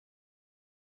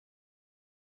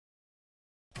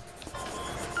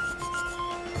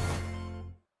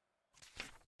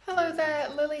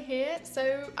Lily here.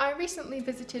 So I recently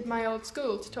visited my old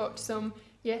school to talk to some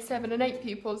Year 7 and 8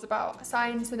 pupils about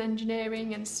science and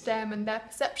engineering and STEM and their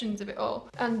perceptions of it all,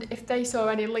 and if they saw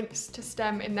any links to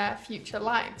STEM in their future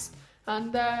lives.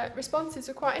 And their responses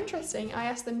were quite interesting. I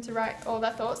asked them to write all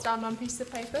their thoughts down on pieces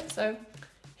of paper, so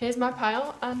here's my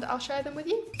pile and I'll share them with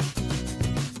you.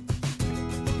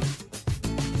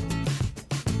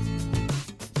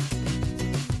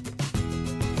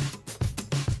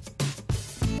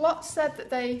 Lots said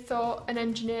that they thought an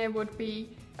engineer would be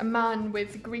a man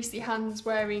with greasy hands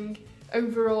wearing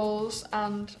overalls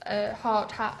and a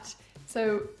hard hat,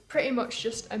 so pretty much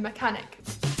just a mechanic.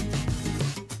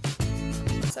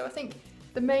 So I think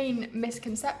the main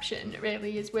misconception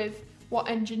really is with what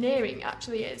engineering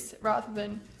actually is, rather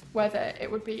than whether it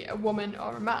would be a woman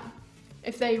or a man.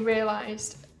 If they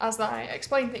realised, as I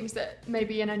explained things, that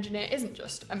maybe an engineer isn't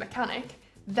just a mechanic,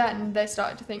 then they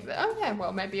started to think that, oh yeah,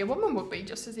 well maybe a woman would be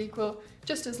just as equal,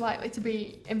 just as likely to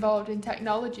be involved in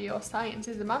technology or science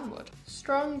as a man would.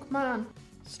 Strong man.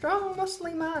 Strong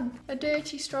muscly man. A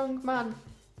dirty strong man.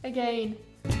 Again.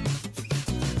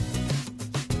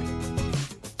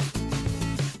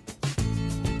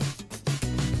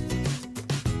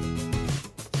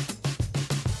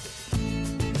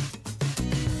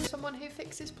 Someone who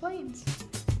fixes planes.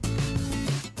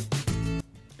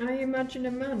 I imagine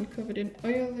a man covered in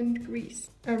oil and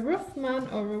grease. A rough man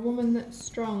or a woman that's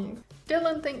strong.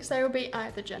 Dylan thinks they will be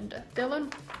either gender.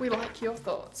 Dylan, we like your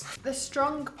thoughts. The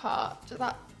strong part,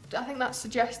 I think that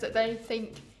suggests that they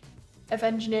think of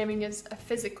engineering as a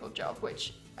physical job,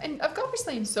 which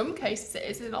obviously in some cases it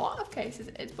is, in a lot of cases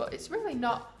it is, but it's really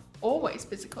not always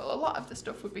physical. A lot of the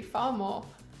stuff would be far more,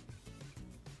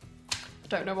 I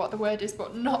don't know what the word is,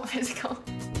 but not physical.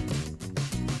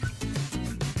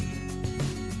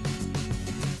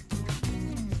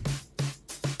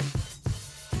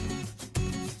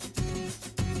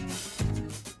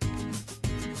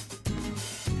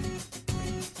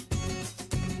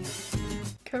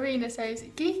 Karina says,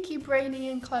 geeky, brainy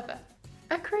and clever.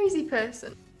 A crazy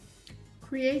person.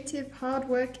 Creative,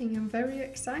 hardworking and very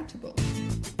excitable.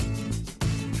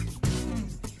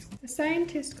 A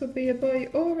scientist could be a boy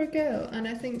or a girl, and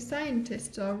I think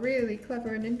scientists are really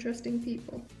clever and interesting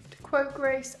people. To quote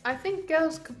Grace, I think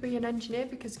girls could be an engineer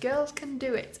because girls can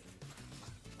do it.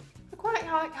 I quite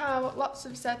like how lots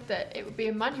have said that it would be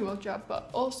a manual job, but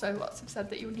also lots have said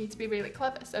that you would need to be really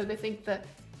clever, so they think that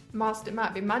whilst it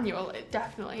might be manual, it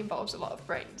definitely involves a lot of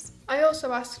brains. I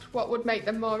also asked what would make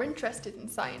them more interested in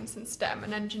science and STEM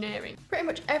and engineering. Pretty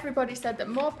much everybody said that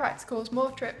more practicals,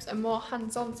 more trips and more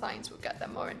hands-on science would get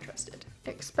them more interested.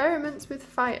 Experiments with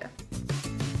fire.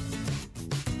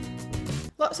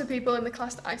 Lots of people in the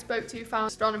class that I spoke to found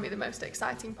astronomy the most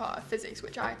exciting part of physics,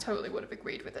 which I totally would have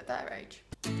agreed with at their age.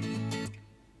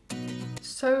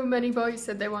 So many boys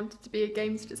said they wanted to be a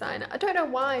games designer. I don't know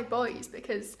why boys,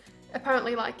 because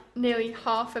apparently like nearly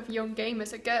half of young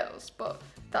gamers are girls, but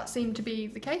that seemed to be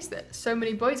the case, that so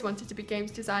many boys wanted to be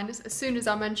games designers. As soon as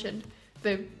I mentioned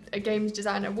a games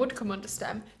designer would come under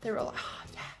STEM, they were all like, oh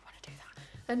yeah, I want to do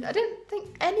that. And I didn't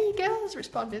think any girls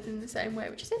responded in the same way,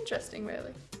 which is interesting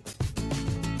really.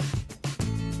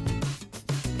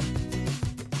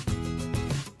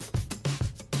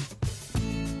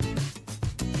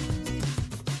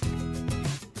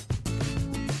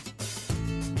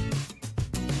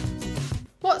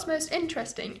 What's most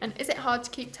interesting, and is it hard to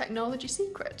keep technology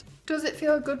secret? Does it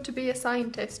feel good to be a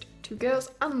scientist to girls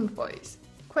and boys?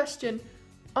 Question,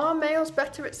 are males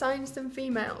better at science than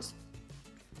females?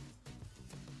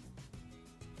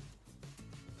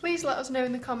 Please let us know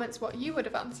in the comments what you would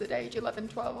have answered age 11,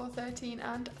 12 or 13,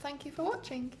 and thank you for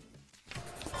watching.